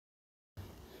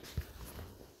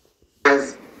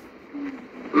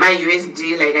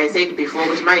USD, like I said before,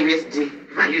 with my USD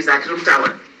values are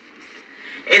tower.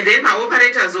 And then my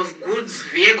operators of goods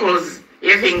vehicles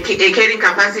having a carrying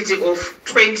capacity of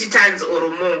 20 tons or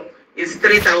more is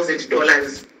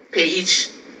 $3,000 per each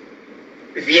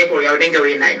vehicle.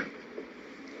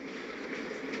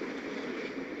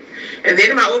 And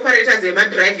then my operators have a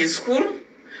driving school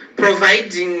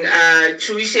providing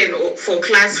tuition for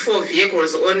class 4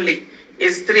 vehicles only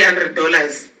is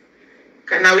 $300.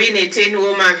 Kana wine 10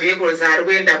 woma vehicles are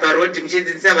going up a road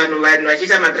mchidzidzisa vanhu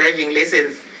vachita driving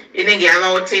lessons inenge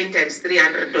yavawo 10 times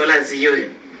 $300 iyoyo.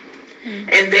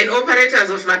 And then operators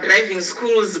of my driving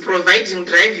schools providing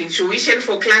driving tuition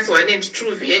for class 1 and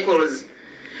 2 vehicles,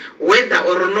 whether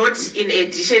or not in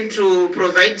addition to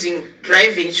providing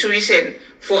driving tuition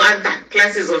for other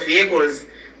classes of vehicles,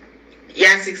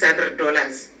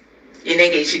 $600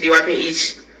 inenge ichidiwa per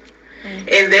each.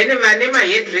 And then vanema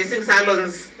hairdressing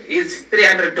salons is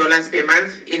 $300 per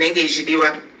month inenge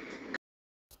ichidiwa.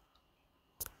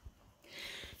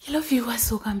 Hello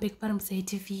viewers, welcome back to Munyika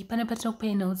TV. Pane patino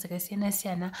kupa notes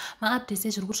dzakasiyana-siyana, ma-updates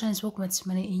ezviri kutransfer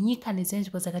kumatsimana enyika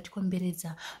nedzenzvimbo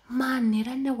dzakatikomberedza.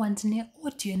 Manhero newandi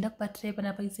neaudio endakubatirai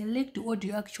panapa is a leaked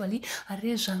audio actually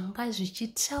rezvanga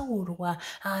zvichitaurwa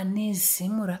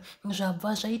neZimra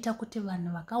zvabva zvaita kuti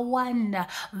vanhu vakawanda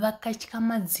vakatya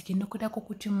madziki nekuda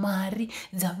kwokuti mari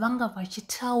dzavanga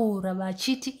vachitaura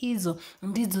vachiti idzo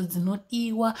ndidzo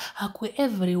dzinodiwa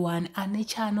kueveryone ane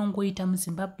chaanongoita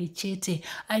muZimbabwe chete.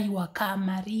 Aiwaka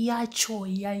mari yacho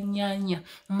yanyanya,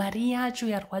 mari yacho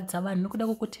yarwadza vanhu nekuda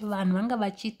kwokuti vanhu vanga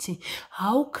vachiti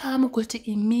how come kuti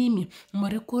imimi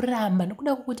muri kuramba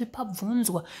nekuda kwokuti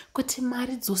pabvunzwa kuti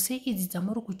mari dzose idzi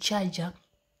dzamuri kuchaja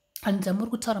and dzamuri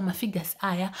kutaura mafigures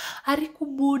aya ari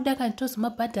kubuda kana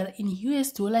tozomabhadhara in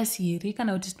US dollars here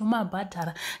kana kuti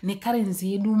tinomabhadhara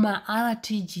necurrency yedu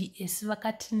ma-RTGS.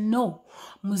 Vakati no,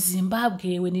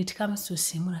 muZimbabwe when it comes to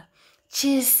Zimra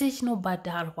chese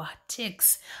chinobhadharwa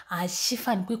tax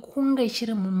hachifanirwi kunge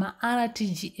chiri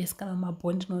muma-RTGS kana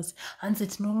mabond notes, hanzi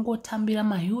tinongotambira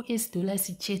ma-US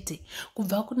dollars chete,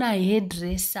 kubva kuna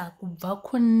hairdresser, kubva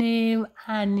kune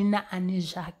ani naani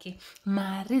zvake.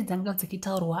 Mari dzanga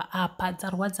dzikitaurwa apa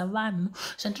dzarwadza vanhu,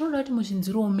 zvandinoda kuti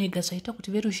muzvinzwire omega zvaita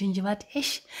kuti veruzhinji vati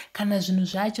esh, kana zvinhu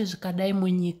zvacho zvikadai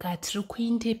munyika tiri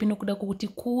kuindepi nekuda kwokuti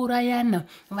kuurayana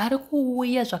vari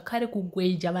kuuya zvakare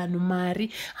kugweja vanhu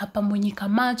mari apa munyika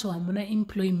macho hamuna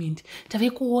employment. Tave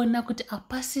kuona kuti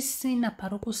hapasisina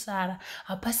pari kusara,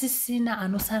 hapasisina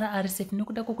anosara ari safe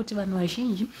nekuda kwokuti vanhu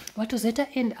vazhinji vatozoita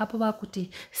end up vakuti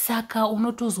saka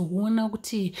unotozoona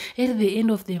kuti at the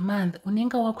end of the month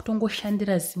unenge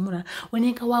wakutongoshandira Zimra,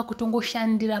 unenge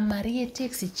wakutongoshandira mari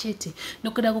yetaxi chete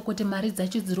nekuda kwokuti mari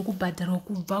dzacho dziri kubhadharwa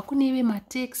kubva kune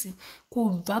vemataxi,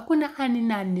 kubva kuna ani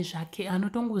nani zvake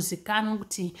anotongozikanwa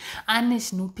kuti ane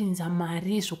zvinopinza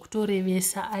mari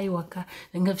zvokutorevesa. Aiwaka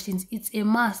zvanga zvichinzi it's a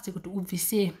must kuti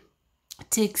ubvise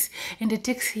tax, and the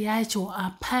tax yacho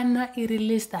hapana iri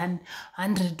less than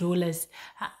 $100.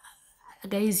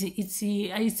 Guys,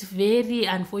 it's very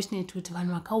unfortunate kuti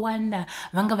vanhu vakawanda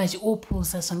vanga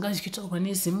vachioposa zvanga zvichitaurwa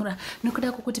neZimra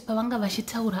nekuda kwokuti pavanga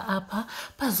vachitaura apa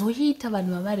pazoita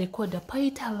vanhu vavarekodha,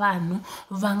 paita vanhu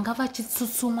vanga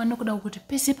vachitsutsumwa nekuda kwokuti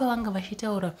pese pavanga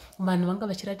vachitaura vanhu vanga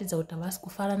vachiratidza kuti havasi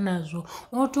kufara nazvo.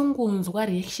 Unotongonzwa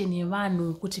reaction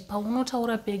yevanhu kuti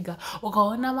paunotaura pega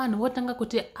ukaona vanhu votanga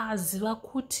kuti aziva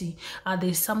kuti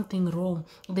there is something wrong,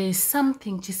 there is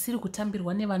something chisiri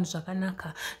kutambirwa nevanhu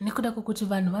zvakanaka nekuda kwokuti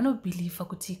vanhu vanobhiliva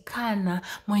kuti kana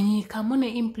munyika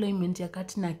mune employment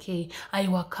yakati nakei,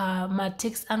 aiwaka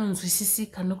matax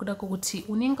anonzwisisika nekuda kwokuti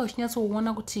unenge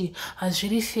uchinyatsoona kuti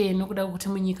hazviri fair nekuda kwokuti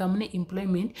munyika mune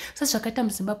employment. Sezvakaita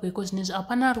muZimbabwe ko zvinezvi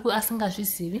hapana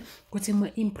asingazvizivi kuti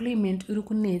employment iri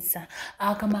kunetsa,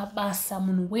 aka mabasa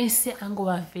munhu wese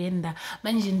angova vhenda.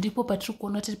 Manje ndipo patiri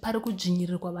kuona kuti pari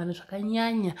kudzvinyirirwa vanhu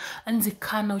zvakanyanya. Anzi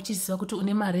kana uchiziva kuti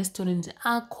une marestaurant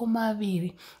ako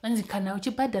maviri, anzi kana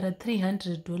uchibhadhara $300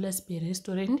 per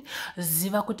restaurant,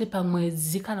 ziva kuti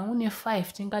pamwedzi kana une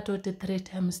 5 tingatoti 3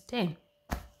 times 10.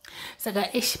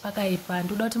 Saka eshi pakaipa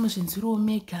ndoda kuti muzvinzwire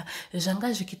omega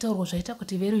zvanga zvikitaurwa zvaita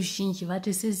kuti veruzhinji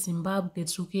vati seZimbabwe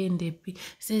tiri kuendepi,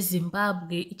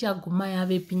 seZimbabwe ichaguma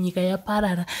yavepi, nyika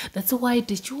yaparara. That's why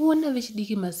tichiona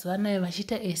vechidiki mazuva anaya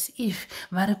vachiita as if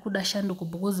vari kuda shanduko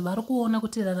because vari kuona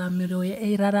kuti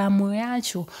raramo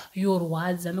yacho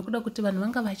yorwadza nekuda kuti vanhu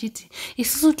vanga vachiti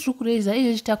isusu tiri kureiza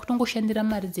izvo takutongoshandira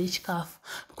mari dzechikafu,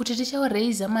 kuti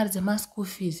tichareiza mari dzema school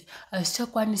fees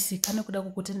hazvichakwanisika nekuda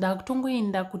kwokuti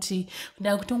ndakutongoenda kuti kuti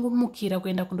ndakutongomukira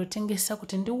kuenda kundotengesa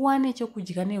kuti ndiwane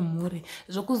chokudya nemhuri,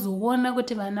 zvokuzoona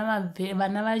kuti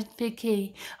vana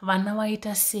vapfekei, vana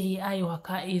vaita sei.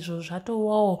 Aiwaka izvo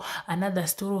zvatowawo another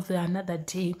story of another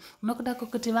day. Nokuda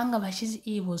kwekuti vanga vachiti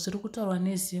ivo zviri kutaurwa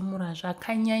neZimra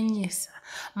zvakanyanyisa.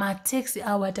 Mataxi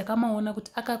awa takamaona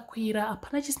kuti akakwira,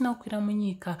 hapana chisina kukwira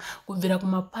munyika. Kubvira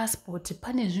kumapasipoti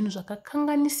pane zvinhu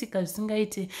zvakakanganisika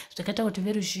zvisingaite zvakaita kuti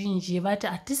veruzhinji vati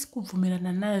hatisi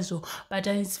kubvumirana nazvo, but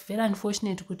it's very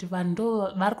unfortunate kuti vanhu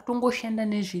vari kutongoshanda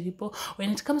nezviripo.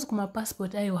 When it comes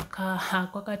kumapasipoti aiwaka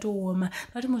kwakatooma.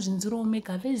 Noti muzvinziro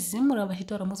mega veZimra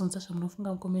vachitaura mozonzwa zvamunofunga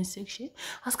mucomment section.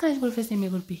 Asi kana chiri first time you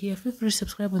could be here, feel free to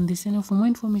subscribe on this channel for more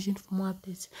information, for more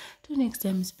updates. Till next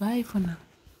time, bye for now.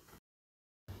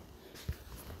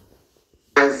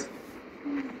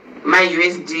 My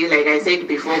USD, like I said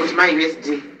before, with my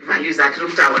USD values are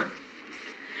true tower.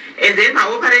 And then my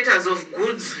operators of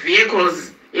goods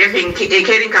vehicles having a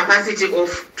carrying capacity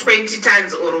of 20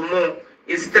 tons or more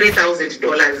is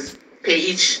 $3,000 per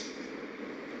each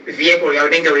vehicle.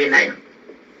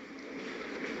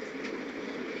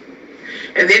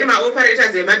 And then my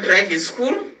operators in my driving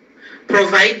school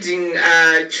providing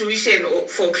tuition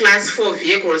for class 4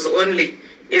 vehicles only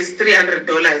is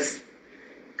 $300.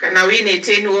 Kana uine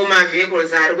 10 woma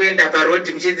vehicles ari kuenda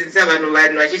parodi muchidzidzisa vanhu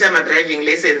vachiita madriving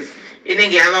lessons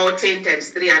inenge yavawo 10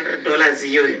 times $300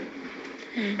 iyoyo.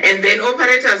 And then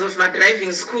operators of my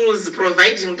driving schools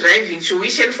providing driving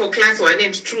tuition for class 1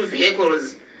 and 2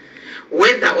 vehicles,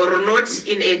 whether or not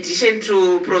in addition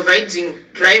to providing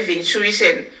driving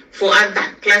tuition for other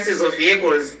classes of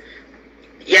vehicles,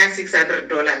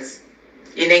 $600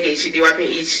 inenge ichidiwa per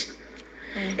each.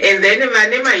 And then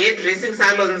vanema hairdressing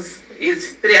salons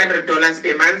is $300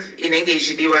 per month inenge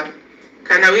ichidiwa.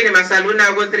 Kana uine masalon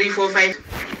ako 3, 4, 5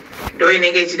 ndo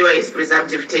inenge ichidiwa is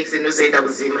presumptive tax inozoenda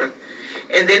kuZimra.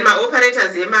 And then my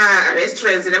operators ema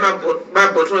restaurants nema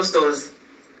bottle stores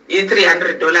is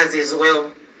 $300 as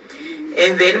well.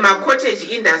 And then my cottage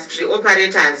industry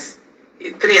operators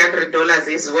is $300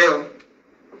 as well.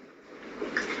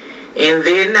 And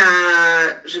then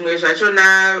zvimwe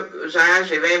zvachona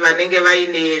vanenge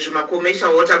vaine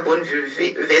zvima-commercial waterborne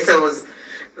vessels,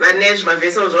 vane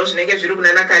zvima-vessels zvavo zvinenge zviri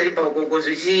kunana Kariba ukoko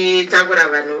zvichitakura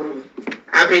vanhu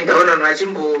up and down, vanhu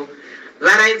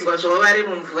vachimbovaraidzwa zvavo vari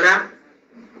mumvura.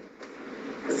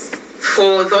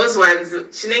 For those ones,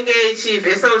 chinenge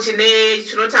chivessel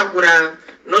chinotakura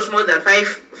not more than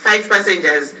 5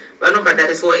 passengers,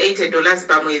 vanobhadhariswa $80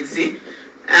 pamwedzi.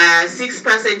 6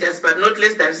 passengers but not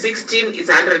less than 16 is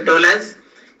 $100.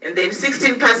 And then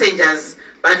 16 passengers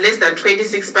but less than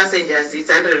 26 passengers is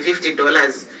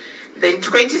 $150. Then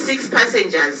 26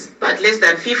 passengers but less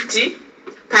than 50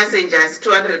 passengers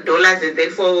 $200. And then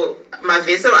for my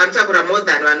vessel anotakura more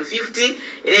than 150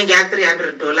 inenge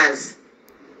 $300.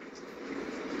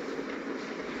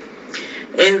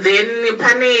 And then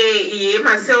pane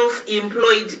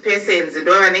self-employed persons,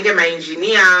 ndo vanenge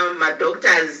ma-engineer,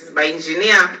 ma-doctors,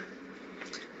 ma-engineer,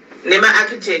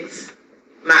 nema-architects.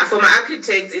 For my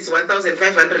architects, it's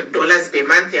 $1,500 per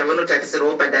month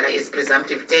yavanotarisirwa kubhadhara as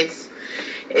presumptive tax.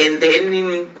 And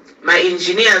then my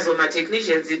engineers or my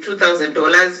technicians is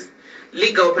 $2,000.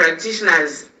 Legal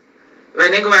practitioners,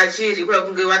 vanenge vachirikwa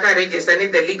kunge vakaregister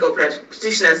the Legal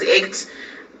Practitioners Act,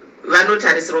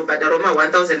 vanotarisirwa kubhadhara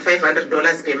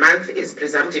 $1,500 per month is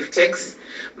presumptive tax.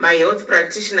 My health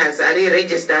practitioners are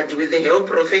registered with the Health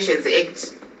Professions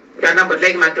Act.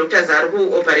 Like my doctors are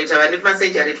who operate vanema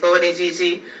surgery twaone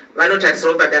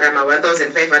vanotarisirwa kubhadhara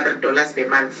 $1,500 per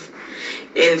month.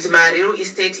 And my real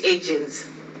estate agents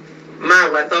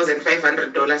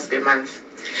 $1,500 per month.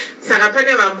 Saka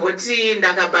pane vamboti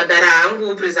ndakabhadhara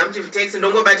hangu presumptive tax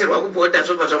ndongobatirwa kubhodha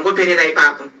zvobva zvangoperera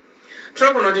ipapo.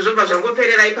 Tinoona kuti zvobva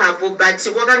zvangoperera ipapo,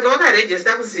 but wakanga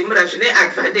wakaregister kuZimra zvine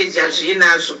advantage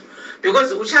yazvinazvo,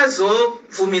 because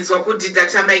uchazobvumidzwa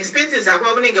kudhidhakta ma-expenses ako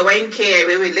aunenge waincare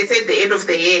iwewe. Let's say at the end of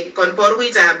the year kana pauri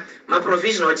kuita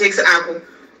ma-provisional tax ako,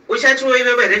 uchatiwo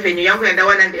iwewe revenue yangu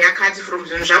yandawana ndeyakati from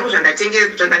zvinhu zvangu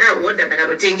zvandakahodha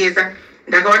ndakanotengesa,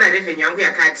 ndakawana revenue yangu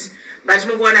yakati. But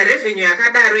mukuwana revenue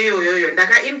yakadaro iyoyoyo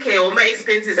ndaka-incarewo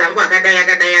ma-expenses angu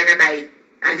akadai.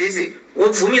 Handisi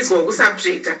wobvumidzwa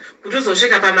wokusubjecta kuti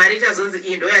uzosvika pamari ichazonzi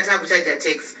iyi ndo yatakuchaja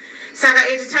tax. Saka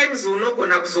at times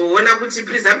unogona kuzoona kuti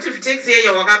presumptive tax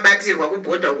yeyo wakabatirwa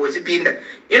kubhodha ukochipinda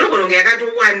inogona kunge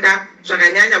yakatowanda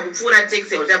zvakanyanya kupfuura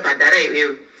tax yauchabhadhara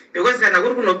iwewe, because kana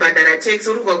kuri kunobhadhara tax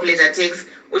uri kukalkulata tax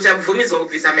uchabvumidzwa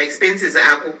kubvisa ma-expenses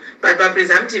ako, but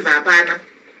papresumptive hapana.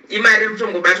 Imari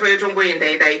mutongobatwa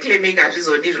yotongoenda iclaimika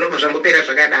hazvizodi zvinobva zvangopera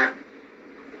zvakadaro.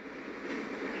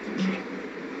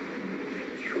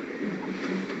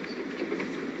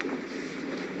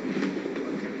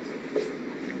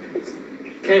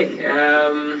 Okay,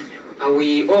 are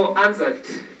we all answered?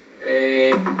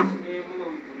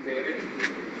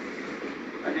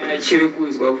 Chiri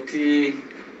kuzwa kuti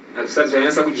akusati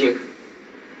zvanyanasa kujeka.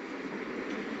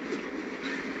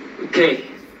 Okay,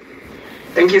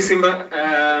 thank you Simba,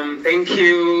 thank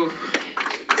you